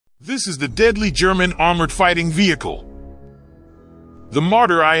This is the deadly German armored fighting vehicle, the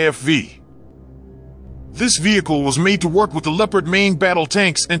Marder IFV. This vehicle was made to work with the Leopard main battle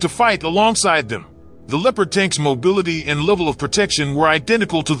tanks and to fight alongside them. The Leopard tank's mobility and level of protection were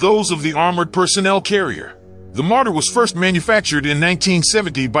identical to those of the armored personnel carrier. The Marder was first manufactured in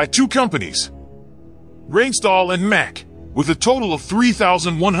 1970 by two companies, Rheinstahl and Mack, with a total of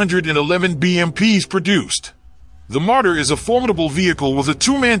 3,111 BMPs produced. The Marder is a formidable vehicle with a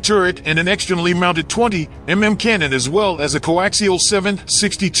two-man turret and an externally mounted 20 mm cannon, as well as a coaxial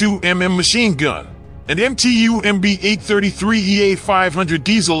 7.62 mm machine gun. An MTU MB833 EA500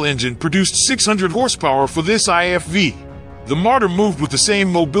 diesel engine produced 600 horsepower for this IFV. The Marder moved with the same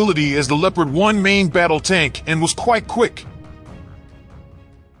mobility as the Leopard 1 main battle tank and was quite quick.